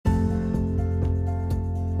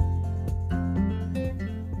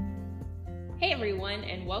Hey everyone,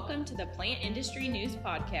 and welcome to the Plant Industry News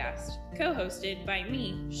Podcast, co-hosted by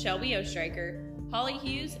me, Shelby Ostreicher, Holly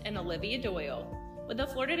Hughes, and Olivia Doyle, with the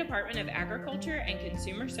Florida Department of Agriculture and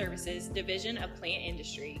Consumer Services Division of Plant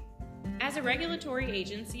Industry. As a regulatory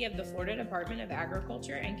agency of the Florida Department of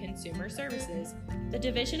Agriculture and Consumer Services, the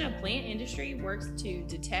Division of Plant Industry works to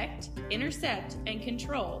detect, intercept, and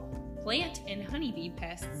control plant and honeybee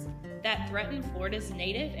pests that threaten Florida's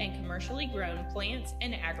native and commercially grown plants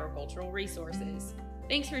and agricultural resources.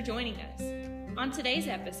 Thanks for joining us. On today's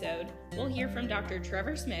episode, we'll hear from Dr.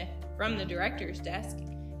 Trevor Smith from the Director's Desk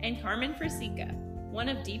and Carmen Frasica, one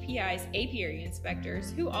of DPI's apiary inspectors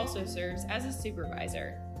who also serves as a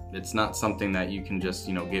supervisor. It's not something that you can just,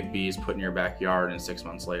 get bees put in your backyard and 6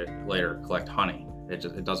 months later collect honey.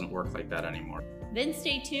 It doesn't work like that anymore. Then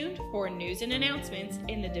stay tuned for news and announcements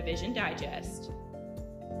in the Division Digest.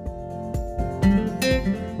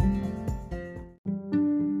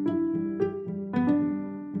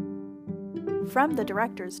 From the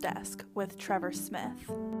Director's Desk with Trevor Smith.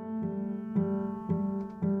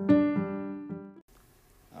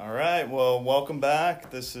 All right, well, welcome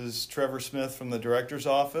back. This is Trevor Smith from the Director's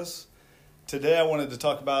Office. Today I wanted to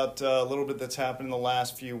talk about a little bit that's happened in the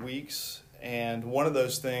last few weeks. And one of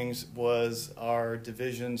those things was our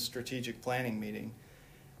division strategic planning meeting.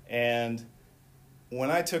 And when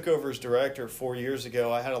I took over as director 4 years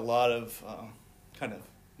ago, I had a lot of kind of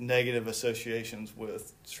negative associations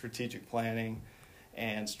with strategic planning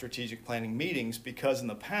and strategic planning meetings because in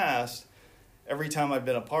the past, every time I've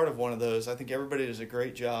been a part of one of those, I think everybody does a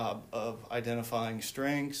great job of identifying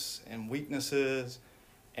strengths and weaknesses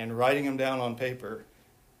and writing them down on paper.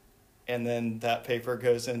 And then that paper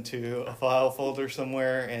goes into a file folder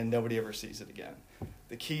somewhere and nobody ever sees it again.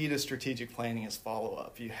 The key to strategic planning is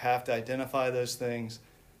follow-up. You have to identify those things,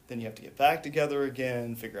 then you have to get back together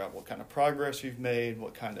again, figure out what kind of progress you've made,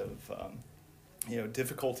 what kind of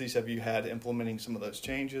difficulties have you had implementing some of those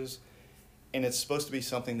changes. And it's supposed to be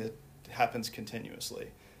something that happens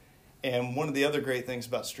continuously. And one of the other great things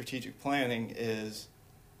about strategic planning is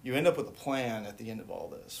you end up with a plan at the end of all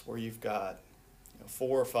this where you've got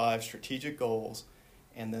 4 or 5 strategic goals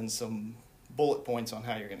and then some bullet points on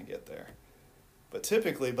how you're going to get there. But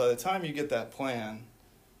typically, by the time you get that plan,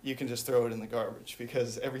 you can just throw it in the garbage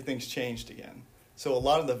because everything's changed again. So a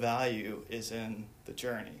lot of the value is in the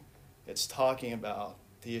journey. It's talking about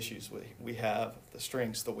the issues we have, the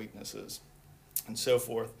strengths, the weaknesses, and so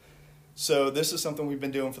forth. So this is something we've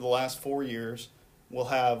been doing for the last 4 years. We'll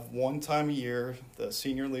have one time a year, the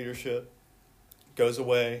senior leadership goes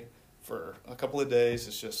away for a couple of days.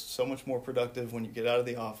 It's just so much more productive when you get out of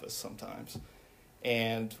the office sometimes.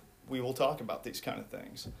 And we will talk about these kind of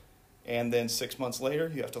things. And then 6 months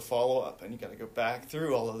later, you have to follow up and you got to go back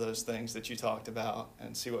through all of those things that you talked about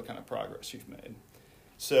and see what kind of progress you've made.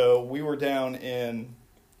 So we were down in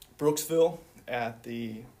Brooksville at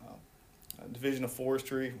the Division of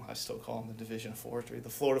Forestry. I still call them the Division of Forestry. The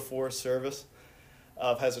Florida Forest Service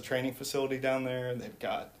has a training facility down there. They've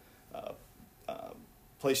got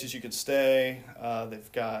places you could stay.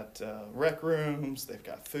 They've got rec rooms. They've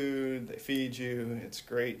got food. They feed you. It's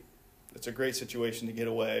great. It's a great situation to get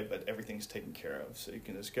away, but everything's taken care of. So you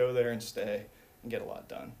can just go there and stay and get a lot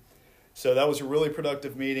done. So that was a really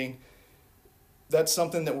productive meeting. That's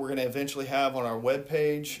something that we're going to eventually have on our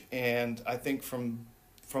webpage. And I think from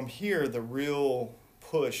here, the real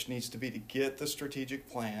push needs to be to get the strategic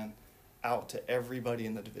plan out to everybody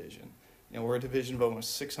in the division. We're a division of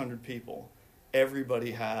almost 600 people.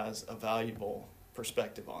 Everybody has a valuable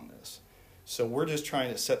perspective on this. So we're just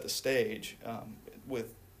trying to set the stage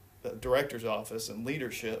with the director's office and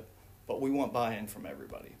leadership, but we want buy-in from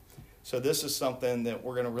everybody. So this is something that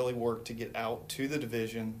we're going to really work to get out to the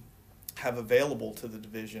division, have available to the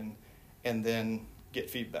division, and then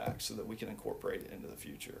get feedback so that we can incorporate it into the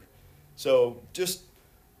future. So just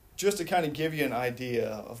to kind of give you an idea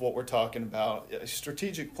of what we're talking about, a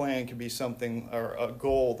strategic plan can be something, or a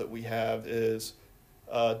goal that we have is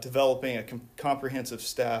developing a comprehensive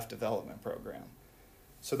staff development program.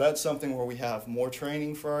 So that's something where we have more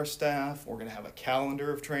training for our staff. We're going to have a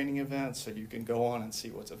calendar of training events so you can go on and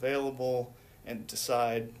see what's available and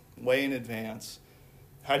decide way in advance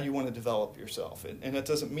how do you want to develop yourself. And that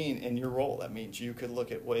doesn't mean in your role. That means you could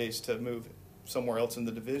look at ways to move somewhere else in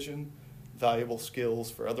the division, valuable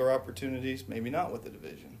skills for other opportunities, maybe not with the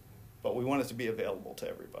division, but we want it to be available to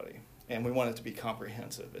everybody, and we want it to be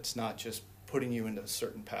comprehensive. It's not just putting you into a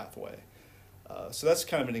certain pathway. So that's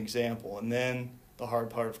kind of an example, and then the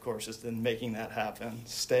hard part, of course, is then making that happen,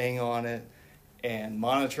 staying on it, and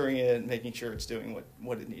monitoring it, making sure it's doing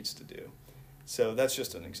what it needs to do. So that's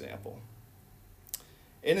just an example.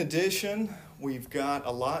 In addition, we've got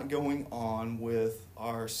a lot going on with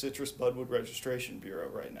our Citrus Budwood Registration Bureau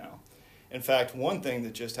right now. In fact, one thing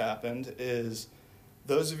that just happened is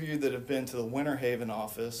those of you that have been to the Winter Haven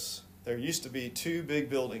office, there used to be two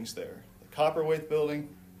big buildings there, the Copperwaith building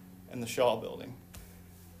and the Shaw building.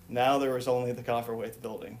 Now there is only the Copperwaith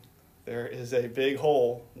building. There is a big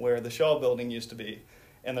hole where the Shaw building used to be.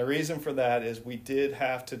 And the reason for that is we did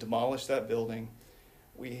have to demolish that building.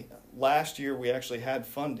 Last year we actually had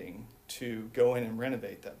funding to go in and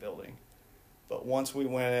renovate that building. But once we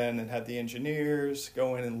went in and had the engineers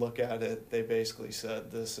go in and look at it, they basically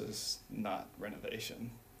said, this is not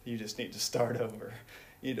renovation. You just need to start over.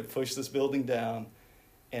 You need to push this building down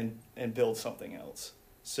and build something else.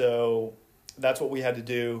 So that's what we had to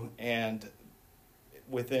do. And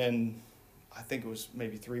within, I think it was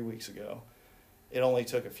maybe 3 weeks ago, it only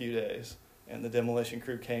took a few days. And the demolition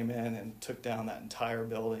crew came in and took down that entire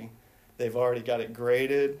building. They've already got it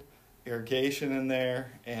graded, irrigation in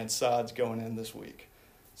there, and sod's going in this week.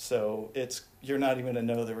 So you're not even going to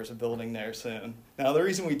know there was a building there soon. Now, the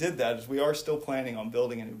reason we did that is we are still planning on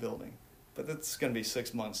building a new building, but it's going to be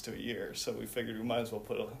 6 months to a year. So we figured we might as well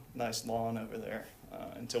put a nice lawn over there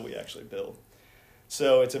until we actually build.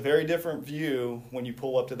 So it's a very different view when you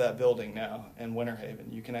pull up to that building now in Winter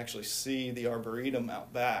Haven. You can actually see the Arboretum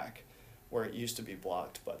out back where it used to be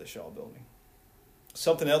blocked by the Shaw building.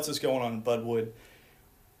 Something else is going on in Budwood.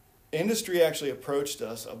 Industry actually approached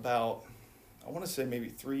us about, I want to say maybe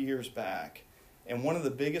 3 years back, and one of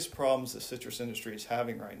the biggest problems the citrus industry is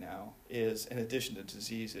having right now is, in addition to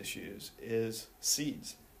disease issues, is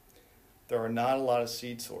seeds. There are not a lot of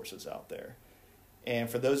seed sources out there. And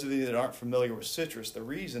for those of you that aren't familiar with citrus, the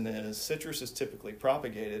reason is citrus is typically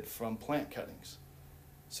propagated from plant cuttings.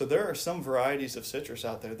 So there are some varieties of citrus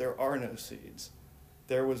out there are no seeds.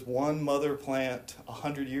 There was one mother plant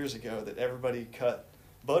 100 years ago that everybody cut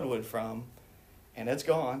budwood from, and it's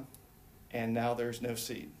gone, and now there's no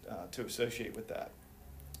seed to associate with that.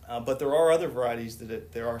 But there are other varieties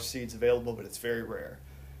that there are seeds available, but it's very rare.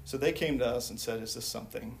 So they came to us and said, is this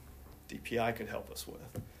something DPI could help us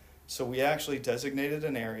with? So we actually designated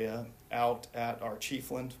an area out at our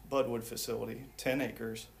Chiefland Budwood facility, 10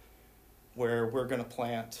 acres, where we're going to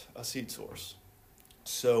plant a seed source.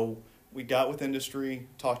 So we got with industry,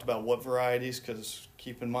 talked about what varieties, because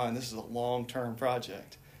keep in mind, this is a long-term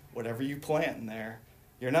project. Whatever you plant in there,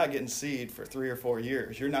 you're not getting seed for 3 or 4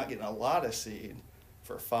 years. You're not getting a lot of seed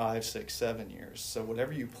for 5, 6, 7 years. So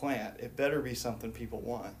whatever you plant, it better be something people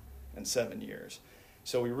want in 7 years.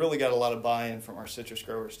 So we really got a lot of buy-in from our citrus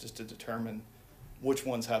growers just to determine which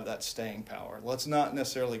ones have that staying power. Let's not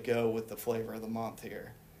necessarily go with the flavor of the month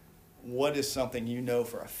here. What is something you know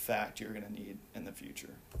for a fact you're going to need in the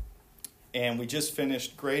future? And we just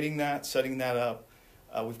finished grading that, setting that up.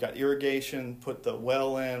 We've got irrigation, put the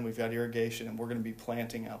well in, we've got irrigation, and we're going to be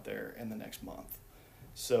planting out there in the next month.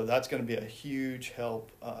 So that's going to be a huge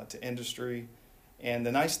help to industry. And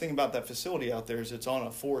the nice thing about that facility out there is it's on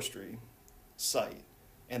a forestry site,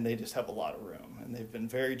 and they just have a lot of room. And they've been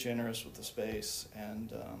very generous with the space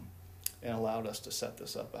and allowed us to set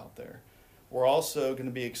this up out there. We're also going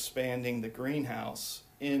to be expanding the greenhouse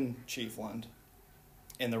in Chiefland.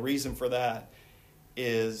 And the reason for that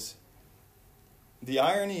is the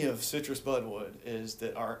irony of citrus budwood is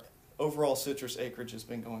that our overall citrus acreage has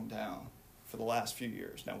been going down for the last few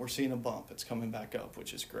years. Now we're seeing a bump. It's coming back up,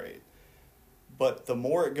 which is great. But the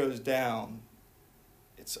more it goes down,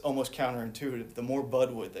 it's almost counterintuitive. The more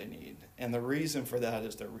budwood they need. And the reason for that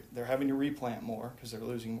is they're having to replant more because they're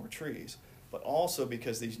losing more trees, but also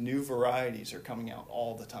because these new varieties are coming out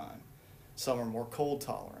all the time. Some are more cold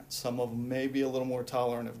tolerant. Some of them may be a little more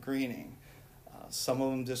tolerant of greening. Some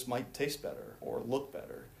of them just might taste better or look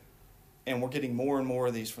better. And we're getting more and more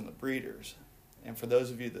of these from the breeders. And for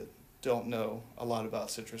those of you that don't know a lot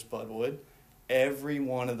about citrus budwood, every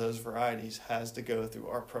one of those varieties has to go through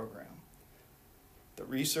our program. The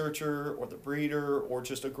researcher or the breeder or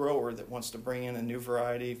just a grower that wants to bring in a new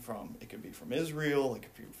variety from, it could be from Israel, it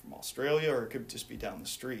could be from Australia, or it could just be down the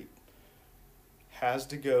street, has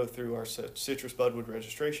to go through our citrus budwood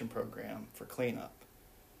registration program for cleanup.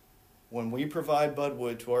 When we provide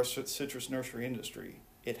budwood to our citrus nursery industry,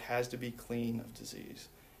 it has to be clean of disease.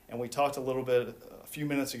 And we talked a few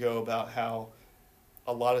minutes ago about how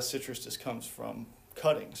a lot of citrus just comes from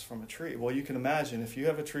cuttings from a tree. Well, you can imagine if you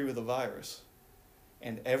have a tree with a virus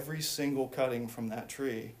and every single cutting from that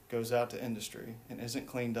tree goes out to industry and isn't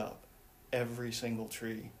cleaned up, every single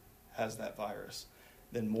tree has that virus.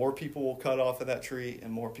 Then more people will cut off of that tree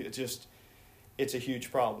and more people, it's a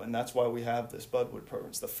huge problem. And that's why we have this budwood program.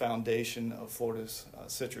 It's the foundation of Florida's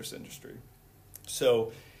citrus industry.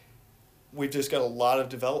 So we've just got a lot of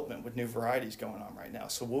development with new varieties going on right now.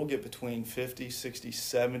 So we'll get between 50, 60,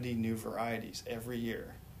 70 new varieties every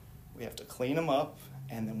year. We have to clean them up,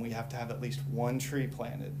 and then we have to have at least one tree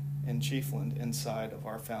planted in Chiefland inside of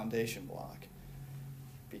our foundation block,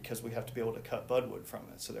 because we have to be able to cut budwood from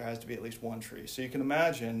it. So there has to be at least one tree. So you can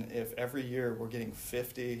imagine if every year we're getting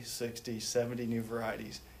 50, 60, 70 new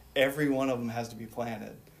varieties, every one of them has to be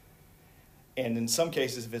planted. And in some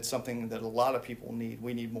cases, if it's something that a lot of people need,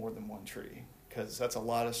 we need more than one tree, because that's a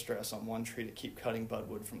lot of stress on one tree to keep cutting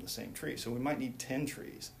budwood from the same tree. So we might need 10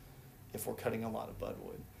 trees if we're cutting a lot of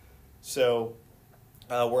budwood. So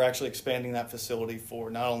we're actually expanding that facility for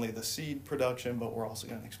not only the seed production, but we're also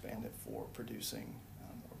going to expand it for producing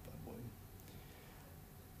more budwood.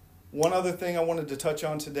 One other thing I wanted to touch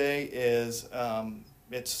on today is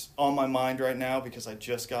it's on my mind right now because I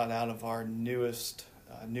just got out of our newest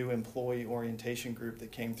new employee orientation group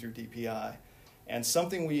that came through DPI. And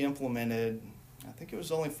something we implemented, I think it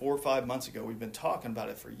was only 4 or 5 months ago, we've been talking about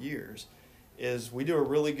it for years, is we do a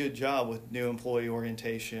really good job with new employee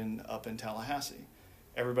orientation up in Tallahassee.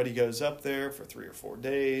 Everybody goes up there for 3 or 4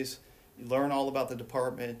 days. You learn all about the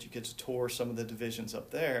department. You get to tour some of the divisions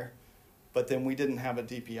up there. But then we didn't have a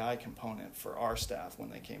DPI component for our staff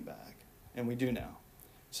when they came back, and we do now.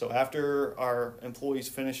 So after our employees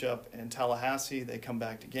finish up in Tallahassee, they come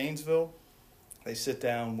back to Gainesville. They sit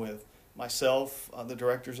down with myself, the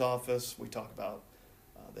director's office. We talk about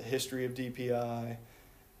the history of DPI,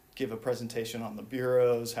 give a presentation on the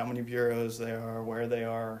bureaus, how many bureaus there are, where they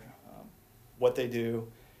are, what they do,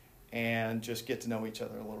 and just get to know each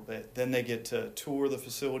other a little bit. Then they get to tour the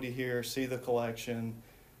facility here, see the collection,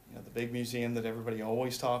 the big museum that everybody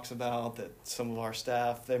always talks about, that some of our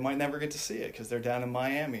staff, they might never get to see it because they're down in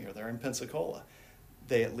Miami or they're in Pensacola.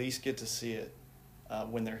 They at least get to see it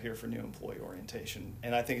when they're here for new employee orientation.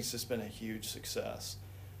 And I think it's just been a huge success.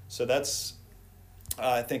 So that's,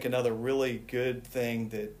 I think, another really good thing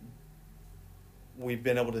that we've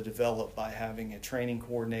been able to develop by having a training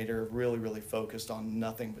coordinator really, really focused on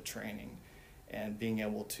nothing but training and being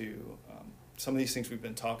able to some of these things we've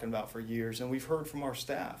been talking about for years, and we've heard from our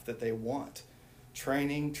staff that they want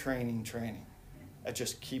training, training, training. It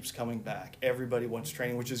just keeps coming back. Everybody wants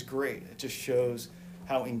training, which is great. It just shows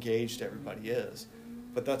how engaged everybody is.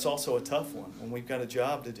 But that's also a tough one when we've got a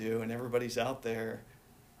job to do and everybody's out there,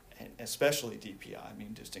 and especially DPI, I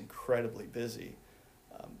mean, just incredibly busy.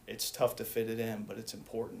 It's tough to fit it in, but it's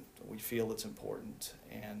important. We feel it's important,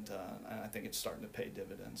 and I think it's starting to pay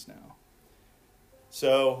dividends now.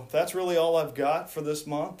 So that's really all I've got for this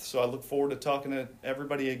month. So I look forward to talking to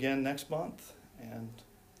everybody again next month, and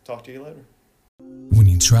talk to you later. When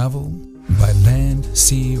you travel, by land,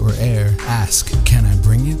 sea, or air, ask, can I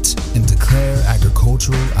bring it? And declare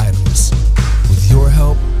agricultural items. With your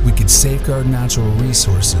help, we could safeguard natural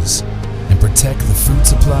resources and protect the food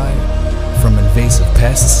supply from invasive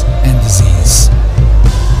pests and disease.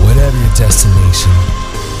 Whatever your destination,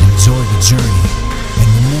 enjoy the journey, and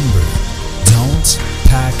remember, don't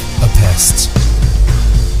pack a pest.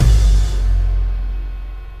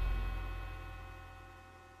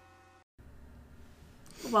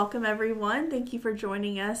 Welcome everyone. Thank you for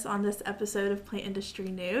joining us on this episode of Plant Industry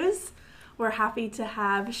News. We're happy to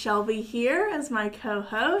have Shelby here as my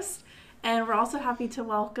co-host, and we're also happy to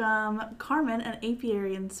welcome Carmen, an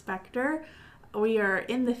apiary inspector. We are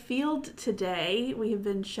in the field today. We have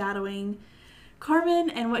been shadowing Carmen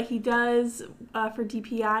and what he does for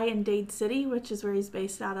DPI in Dade City, which is where he's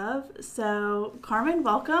based out of. So, Carmen,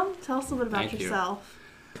 welcome. Tell us a little bit about yourself.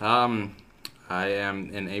 I am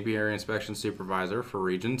an apiary inspection supervisor for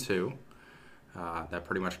Region 2. That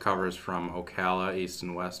pretty much covers from Ocala, east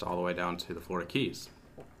and west, all the way down to the Florida Keys.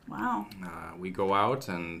 Wow. We go out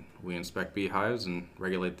and we inspect beehives and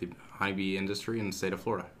regulate the honeybee industry in the state of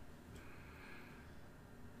Florida.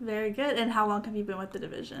 Very good. And how long have you been with the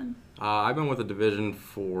division? I've been with the division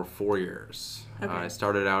for 4 years. Okay. I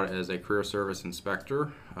started out as a career service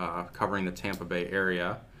inspector covering the Tampa Bay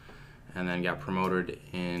area, and then got promoted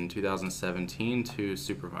in 2017 to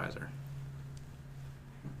supervisor.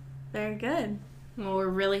 Very good. Well, we're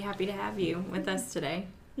really happy to have you with us today.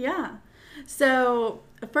 Yeah. So,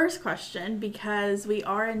 first question, because we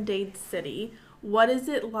are in Dade City, what is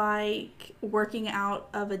it like working out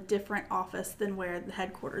of a different office than where the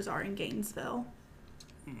headquarters are in Gainesville?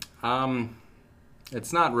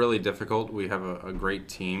 It's not really difficult. We have a great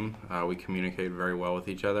team. We communicate very well with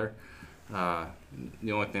each other.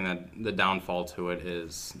 The only thing the downfall to it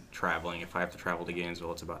is traveling. If I have to travel to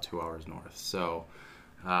Gainesville, it's about 2 hours north. So,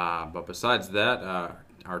 but besides that,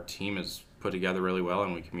 our team is put together really well,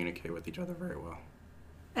 and we communicate with each other very well.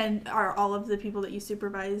 And are all of the people that you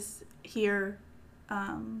supervise here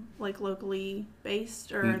like locally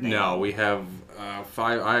based, or are they No, all- we have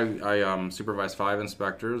 5. I supervise 5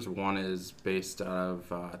 inspectors. One is based out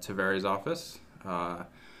of Taveri's office.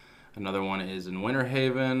 Another one is in Winter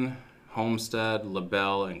Haven, Homestead,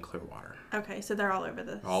 LaBelle, and Clearwater. Okay, so they're all over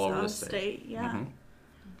the All over the state. Yeah.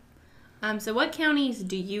 Mhm. So what counties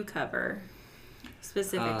do you cover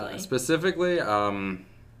specifically? Specifically,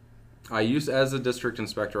 as a district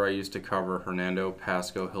inspector, I used to cover Hernando,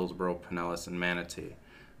 Pasco, Hillsborough, Pinellas, and Manatee.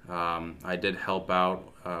 I did help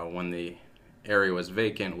out when the area was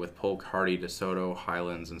vacant with Polk, Hardy, DeSoto,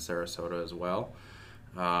 Highlands, and Sarasota as well.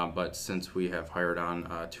 But since we have hired on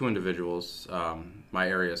 2 individuals, my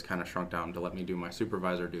area has kind of shrunk down to let me do my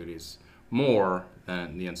supervisor duties more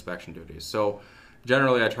than the inspection duties. So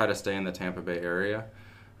generally I try to stay in the Tampa Bay area.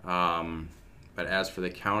 But as for the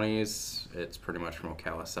counties, it's pretty much from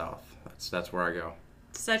Ocala south. That's where I go.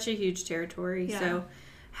 Such a huge territory. Yeah. So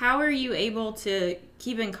how are you able to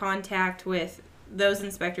keep in contact with those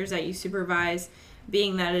inspectors that you supervise,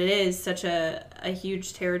 being that it is such a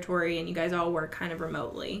huge territory and you guys all work kind of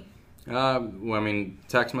remotely? Text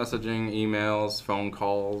messaging, emails, phone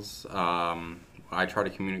calls. I try to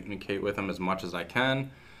communicate with them as much as I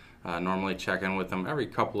can. Normally check in with them every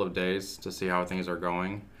couple of days to see how things are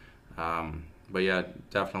going. But yeah,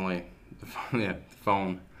 definitely the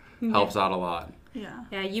phone helps out a lot. Yeah.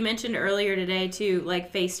 Yeah, you mentioned earlier today too,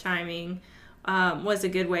 like FaceTiming was a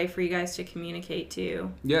good way for you guys to communicate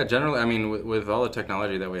too. Yeah, generally, with all the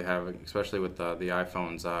technology that we have, especially with the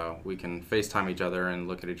iPhones, we can FaceTime each other and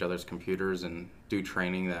look at each other's computers and do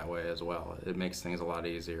training that way as well. It makes things a lot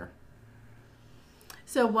easier.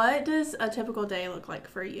 So what does a typical day look like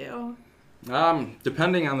for you?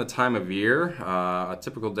 Depending on the time of year, a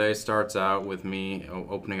typical day starts out with me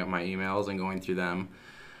opening up my emails and going through them,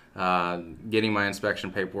 getting my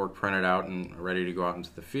inspection paperwork printed out and ready to go out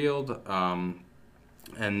into the field,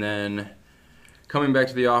 and then coming back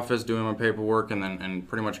to the office, doing my paperwork, and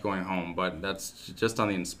pretty much going home. But that's just on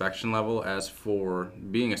the inspection level. As for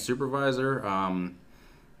being a supervisor,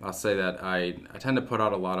 I'll say that I tend to put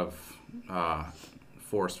out a lot of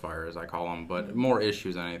forest fires, I call them, but more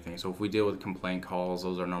issues than anything. So if we deal with complaint calls,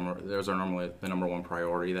 those are normally the number one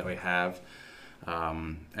priority that we have,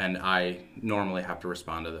 and I normally have to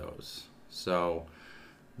respond to those. So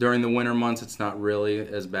during the winter months, it's not really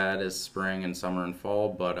as bad as spring and summer and fall,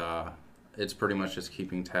 but it's pretty much just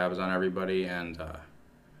keeping tabs on everybody and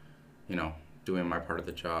doing my part of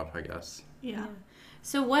the job, I guess. Yeah.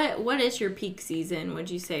 So what is your peak season, would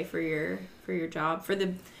you say, for your job, for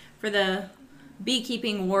the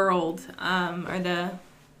beekeeping world, or the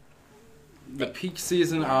peak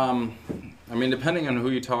season? Depending on who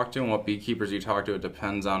you talk to and what beekeepers you talk to, it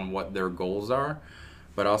depends on what their goals are.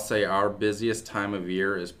 But I'll say our busiest time of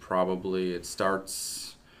year is it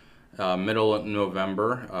starts middle of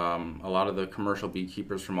November. A lot of the commercial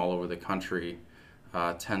beekeepers from all over the country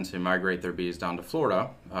tend to migrate their bees down to Florida,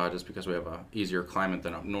 just because we have a easier climate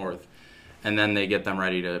than up north. And then they get them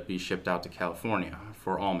ready to be shipped out to California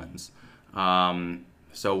for almonds.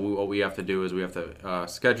 So what we have to do is we have to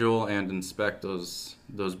schedule and inspect those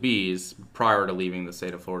bees prior to leaving the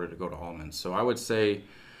state of Florida to go to almonds. So I would say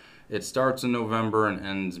it starts in November and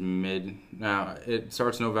ends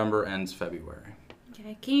November, ends February.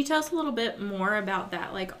 Okay. Can you tell us a little bit more about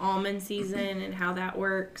that, like almond season and how that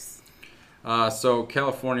works? So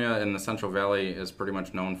California in the Central Valley is pretty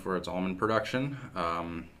much known for its almond production.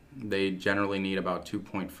 They generally need about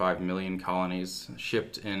 2.5 million colonies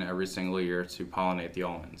shipped in every single year to pollinate the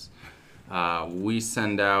almonds. We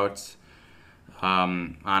send out,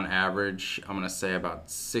 on average, I'm going to say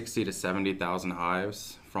about 60 to 70,000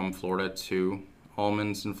 hives from Florida to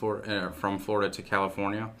almonds in Florida, from Florida to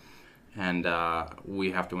California, and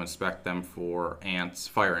we have to inspect them for ants,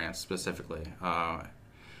 fire ants specifically.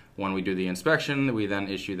 When we do the inspection, we then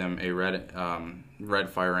issue them a red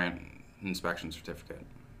fire ant inspection certificate.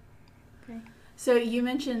 Okay. So you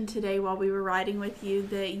mentioned today while we were riding with you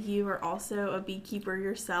that you are also a beekeeper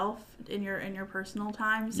yourself in your personal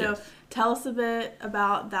time. So Yes. Tell us a bit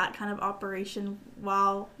about that kind of operation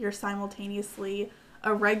while you're simultaneously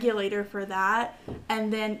a regulator for that,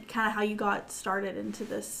 and then kind of how you got started into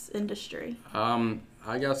this industry.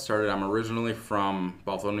 I got started, I'm originally from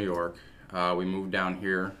Buffalo, New York. We moved down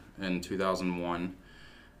here in 2001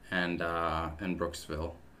 and in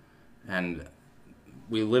Brooksville. And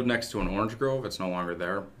we lived next to an orange grove. It's no longer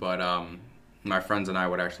there, but my friends and I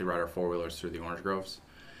would actually ride our four-wheelers through the orange groves.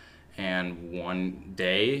 And one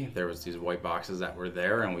day, there was these white boxes that were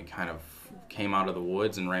there, and we kind of came out of the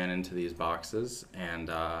woods and ran into these boxes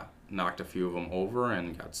and knocked a few of them over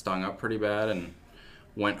and got stung up pretty bad and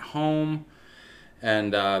went home.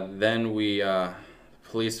 And then we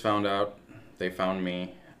police found out. They found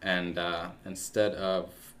me, and instead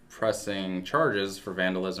of pressing charges for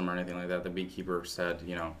vandalism or anything like that, the beekeeper said,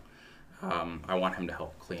 I want him to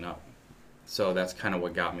help clean up. So that's kind of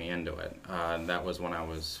what got me into it. That was when I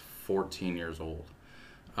was 14 years old.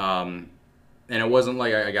 And it wasn't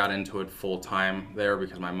like I got into it full time there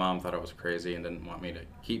because my mom thought I was crazy and didn't want me to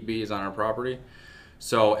keep bees on our property.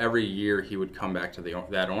 So every year he would come back to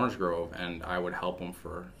that orange grove, and I would help him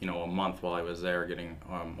for a month while I was there getting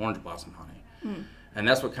orange blossom honey. And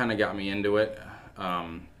that's what kind of got me into it.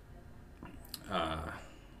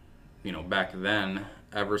 Back then,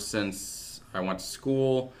 ever since I went to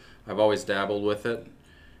school, I've always dabbled with it.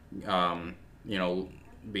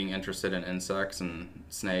 Being interested in insects and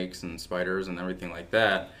snakes and spiders and everything like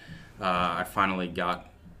that. I finally got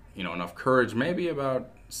enough courage, maybe about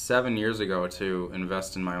 7 years ago, to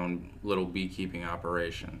invest in my own little beekeeping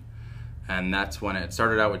operation. And that's when it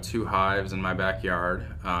started out with 2 hives in my backyard,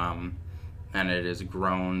 and it has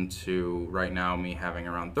grown to right now me having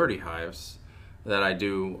around 30 hives that I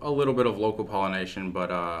do a little bit of local pollination,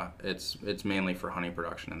 but it's mainly for honey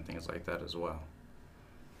production and things like that as well.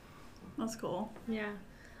 That's cool. Yeah.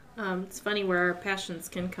 It's funny where our passions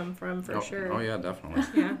can come from, for sure. Oh yeah, definitely.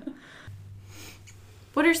 Yeah.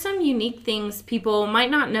 What are some unique things people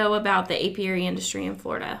might not know about the apiary industry in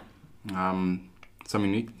Florida? Some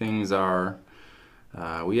unique things are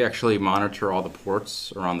we actually monitor all the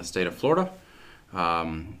ports around the state of Florida.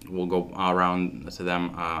 We'll go around to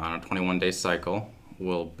them on a 21-day cycle.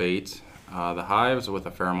 We'll bait the hives with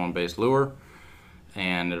a pheromone-based lure,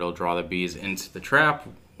 and it'll draw the bees into the trap.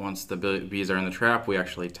 Once the bees are in the trap, we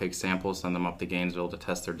actually take samples, send them up to Gainesville to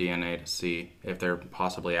test their DNA to see if they're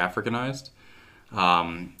possibly Africanized.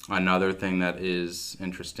 Another thing that is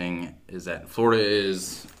interesting is that Florida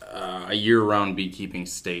is a year-round beekeeping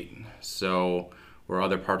state. So where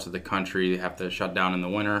other parts of the country have to shut down in the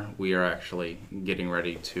winter, we are actually getting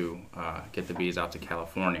ready to get the bees out to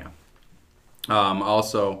California.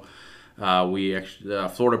 Florida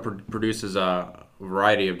produces a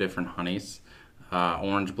variety of different honeys.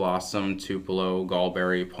 Orange blossom, Tupelo,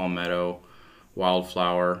 gallberry, palmetto,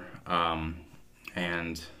 wildflower,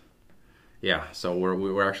 so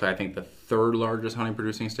we're actually, I think, the 3rd largest honey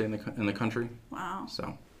producing state in the country. Wow.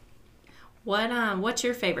 So, what's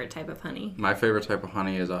your favorite type of honey? my favorite type of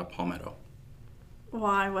honey is palmetto.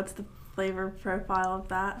 Why? What's the flavor profile of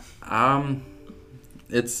that?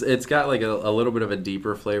 It's got like a little bit of a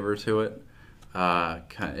deeper flavor to it.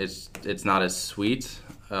 It's not as sweet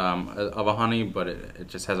of a honey, but it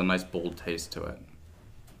just has a nice bold taste to it.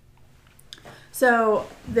 So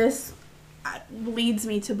this leads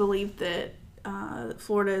me to believe that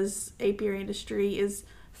Florida's apiary industry is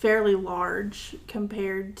fairly large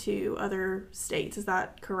compared to other states. Is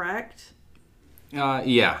that correct?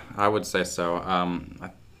 Yeah, I would say so.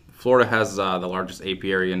 Florida has the largest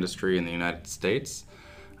apiary industry in the United States.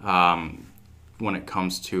 When it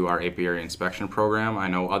comes to our apiary inspection program, I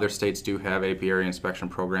know other states do have apiary inspection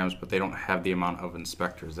programs, but they don't have the amount of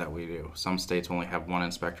inspectors that we do. Some states only have 1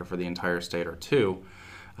 inspector for the entire state, or 2.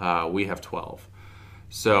 We have 12.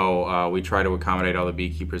 So we try to accommodate all the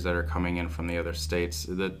beekeepers that are coming in from the other states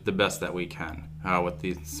the best that we can with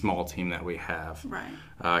the small team that we have.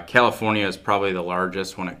 Right. California is probably the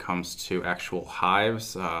largest when it comes to actual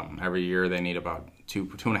hives. Every year they need about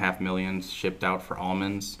 2.5 million shipped out for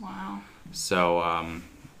almonds. Wow. So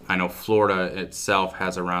I know Florida itself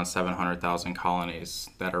has around 700,000 colonies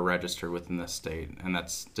that are registered within the state, and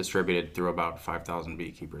that's distributed through about 5,000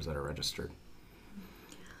 beekeepers that are registered.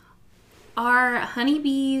 Are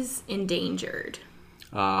honeybees endangered?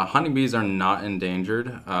 Honeybees are not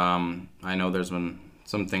endangered. I know there's been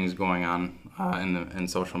some things going on in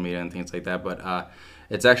social media and things like that, but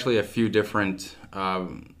it's actually a few different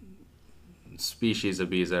species of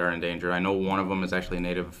bees that are endangered. I know one of them is actually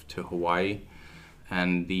native to Hawaii,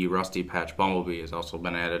 and the rusty patch bumblebee has also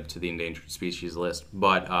been added to the endangered species list.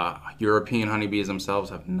 But European honeybees themselves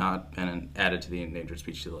have not been added to the endangered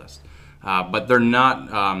species list. But they're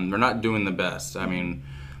not doing the best. I mean,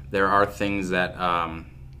 there are things that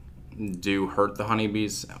do hurt the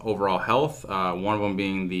honeybees' overall health. One of them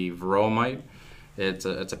being the varroa mite. It's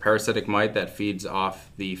a parasitic mite that feeds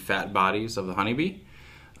off the fat bodies of the honeybee.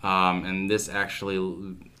 And this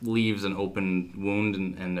actually leaves an open wound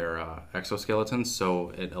in their exoskeleton, so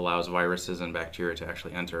it allows viruses and bacteria to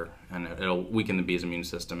actually enter, and it'll weaken the bee's immune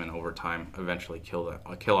system, and over time, eventually kill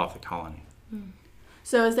off the colony.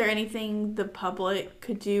 So is there anything the public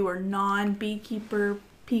could do or non-beekeeper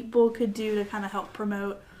people could do to kind of help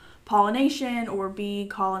promote pollination or bee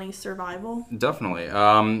colony survival? Definitely.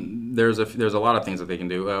 There's a lot of things that they can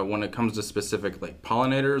do. When it comes to specific like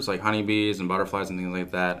pollinators, like honeybees and butterflies and things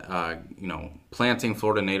like that, planting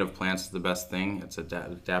Florida native plants is the best thing. It's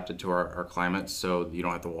adapted to our climate, so you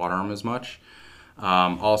don't have to water them as much.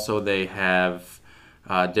 Also, they have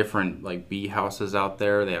different like bee houses out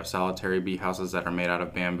there. They have solitary bee houses that are made out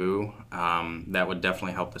of bamboo. That would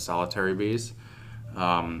definitely help the solitary bees.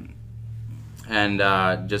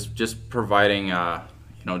 Just providing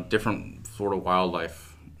different Florida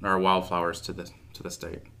wildlife or wildflowers to the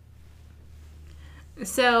state.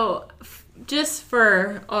 So, just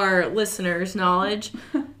for our listeners' knowledge,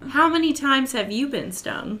 how many times have you been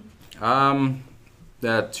stung?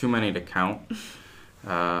 Too many to count.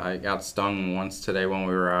 I got stung once today when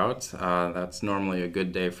we were out. That's normally a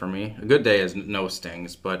good day for me. A good day is no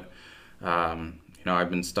stings, but I've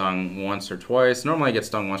been stung once or twice. Normally I get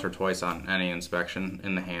stung once or twice on any inspection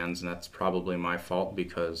in the hands, and that's probably my fault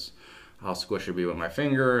because I'll squish a bee with my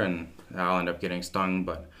finger and I'll end up getting stung.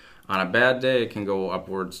 But on a bad day, it can go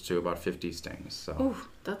upwards to about 50 stings. So. Ooh,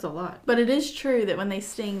 that's a lot. But it is true that when they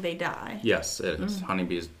sting, they die. Yes, it is.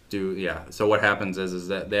 Honeybees do, yeah. So what happens is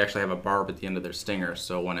that they actually have a barb at the end of their stinger.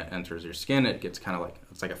 So when it enters your skin, it gets kind of like,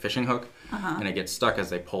 it's like a fishing hook. And it gets stuck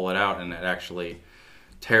as they pull it out, and it actually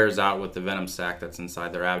tears out with the venom sac that's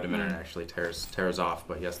inside their abdomen, and it actually tears off.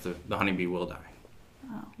 But yes, the honeybee will die.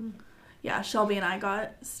 Oh. Yeah, Shelby and I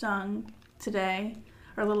got stung today.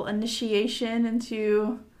 Our little initiation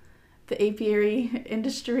into the apiary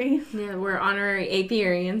industry. Yeah, we're honorary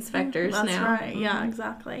apiary inspectors now. That's right. Yeah,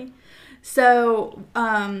 exactly. So,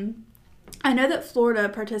 I know that Florida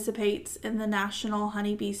participates in the National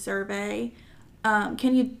Honeybee Survey.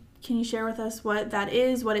 Can you share with us what that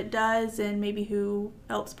is, what it does, and maybe who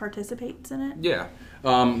else participates in it? Yeah.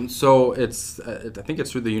 So it's I think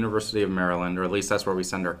it's through the University of Maryland, or at least that's where we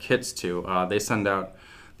send our kits to. They send out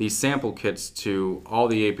these sample kits to all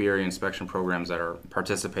the apiary inspection programs that are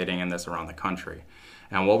participating in this around the country.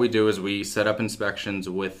 And what we do is we set up inspections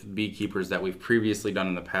with beekeepers that we've previously done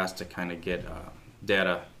in the past to kind of get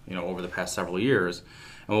data, over the past several years.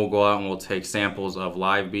 And we'll go out and we'll take samples of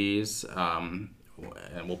live bees, and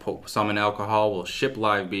we'll put some in alcohol. We'll ship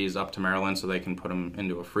live bees up to Maryland so they can put them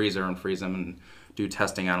into a freezer and freeze them and do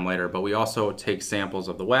testing on them later. But we also take samples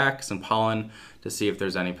of the wax and pollen to see if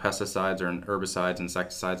there's any pesticides or herbicides,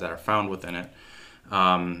 insecticides that are found within it.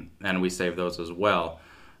 And we save those as well.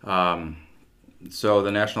 So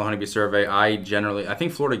the National Honeybee Survey, I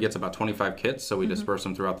think Florida gets about 25 kits, so we disperse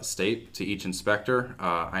them throughout the state to each inspector.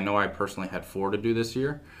 I know I personally had 4 to do this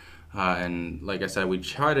year. And like I said, we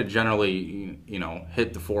try to generally,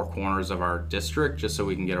 hit the 4 corners of our district just so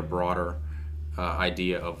we can get a broader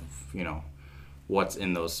idea of, what's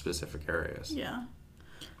in those specific areas. Yeah.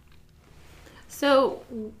 So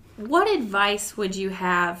what advice would you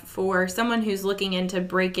have for someone who's looking to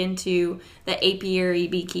break into the apiary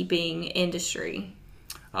beekeeping industry?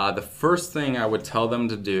 The first thing I would tell them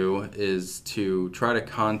to do is to try to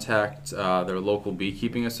contact their local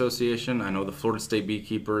beekeeping association. I know the Florida State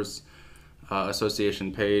Beekeepers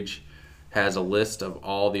Association page has a list of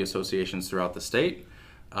all the associations throughout the state.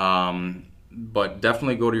 But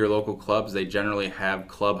definitely go to your local clubs. They generally have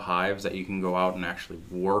club hives that you can go out and actually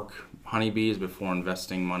work honeybees before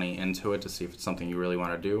investing money into it to see if it's something you really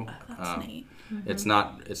want to do. That's neat. It's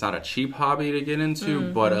not a cheap hobby to get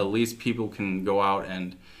into, but at least people can go out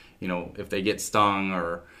and, if they get stung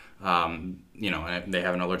or, and they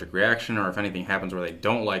have an allergic reaction, or if anything happens where they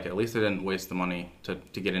don't like it, at least they didn't waste the money to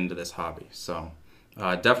get into this hobby. So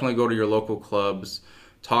definitely go to your local clubs,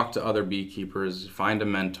 talk to other beekeepers, find a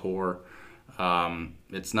mentor.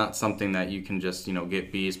 It's not something that you can just,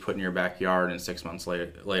 get bees, put in your backyard, and 6 months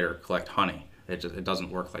later collect honey. It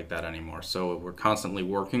doesn't work like that anymore. So we're constantly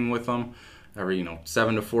working with them. Every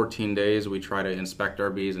 7 to 14 days we try to inspect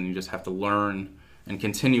our bees, and you just have to learn and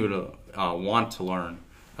continue to want to learn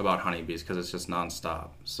about honeybees because it's just nonstop.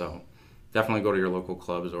 So definitely go to your local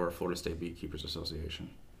clubs or Florida State Beekeepers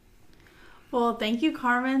Association. Well, thank you,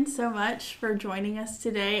 Carmen, so much for joining us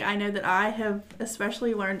today. I know that I have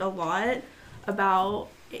especially learned a lot about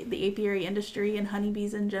the apiary industry and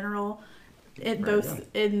honeybees in general,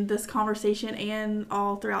 both in this conversation and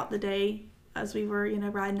all throughout the day as we were,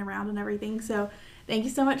 riding around and everything. So thank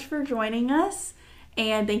you so much for joining us,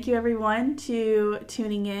 and thank you everyone to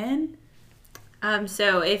tuning in.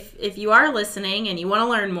 So if you are listening and you want to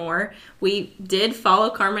learn more, we did follow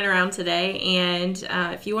Carmen around today, and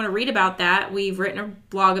if you want to read about that, we've written a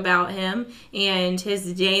blog about him and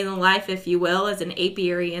his day in the life, if you will, as an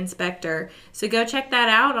apiary inspector. So go check that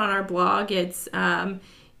out on our blog. It's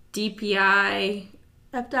DPI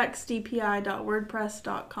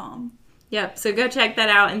fdaxdpi.wordpress.com. Yep, so go check that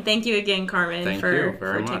out, and thank you again, Carmen,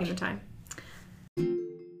 for taking the time.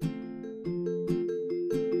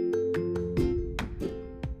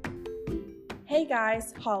 Hey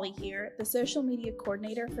guys, Holly here, the social media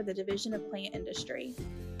coordinator for the Division of Plant Industry.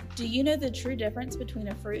 Do you know the true difference between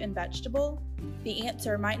a fruit and vegetable? The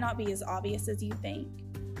answer might not be as obvious as you think.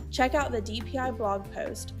 Check out the DPI blog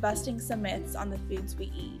post, Busting Some Myths on the Foods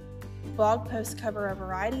We Eat. Blog posts cover a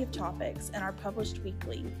variety of topics and are published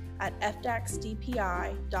weekly at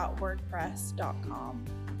fdaxdpi.wordpress.com.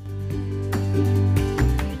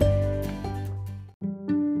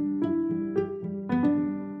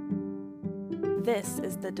 This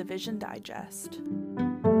is the Division Digest.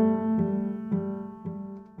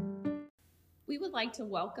 We would like to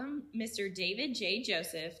welcome Mr. David J.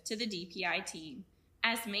 Joseph to the DPI team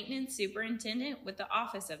as Maintenance Superintendent with the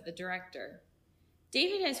Office of the Director.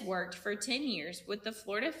 David has worked for 10 years with the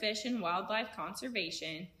Florida Fish and Wildlife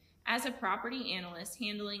Conservation as a property analyst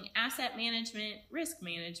handling asset management, risk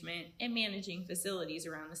management, and managing facilities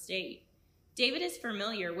around the state. David is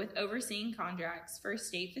familiar with overseeing contracts for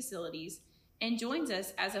state facilities and joins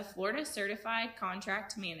us as a Florida Certified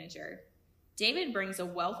Contract Manager. David brings a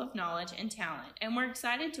wealth of knowledge and talent, and we're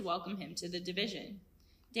excited to welcome him to the division.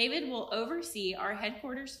 David will oversee our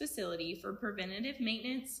headquarters facility for preventative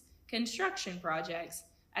maintenance, construction projects,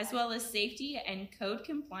 as well as safety and code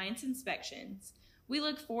compliance inspections. We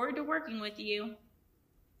look forward to working with you.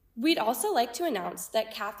 We'd also like to announce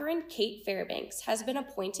that Catherine Kate Fairbanks has been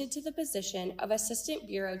appointed to the position of Assistant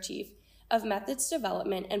Bureau Chief of Methods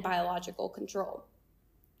Development and Biological Control.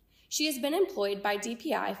 She has been employed by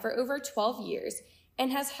DPI for over 12 years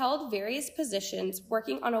and has held various positions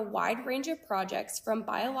working on a wide range of projects from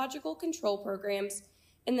biological control programs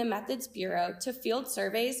in the Methods Bureau to field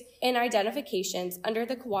surveys and identifications under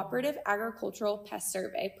the Cooperative Agricultural Pest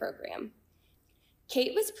Survey Program.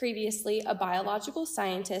 Kate was previously a biological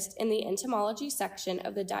scientist in the entomology section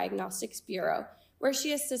of the Diagnostics Bureau, where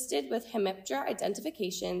she assisted with hemiptera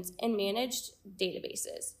identifications and managed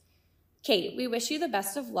databases. Kate, we wish you the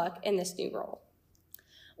best of luck in this new role.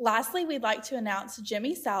 Lastly, we'd like to announce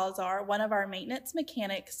Jimmy Salazar, one of our maintenance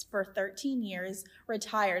mechanics for 13 years,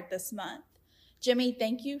 retired this month. Jimmy,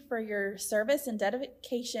 thank you for your service and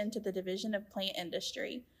dedication to the Division of Plant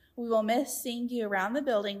Industry. We will miss seeing you around the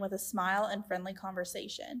building with a smile and friendly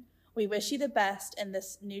conversation. We wish you the best in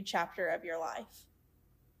this new chapter of your life.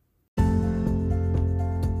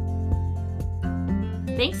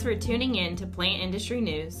 Thanks for tuning in to Plant Industry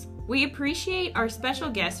News. We appreciate our special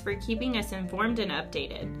guests for keeping us informed and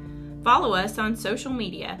updated. Follow us on social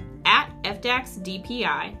media at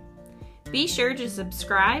FDAXDPI. Be sure to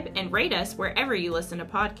subscribe and rate us wherever you listen to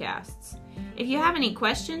podcasts. If you have any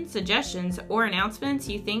questions, suggestions, or announcements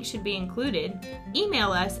you think should be included,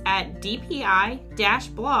 email us at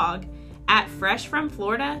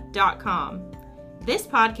dpi-blog@freshfromflorida.com. This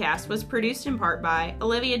podcast was produced in part by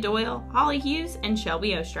Olivia Doyle, Holly Hughes, and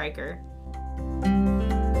Shelby Ostreicher.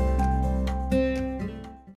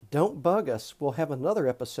 Don't bug us. We'll have another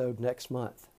episode next month.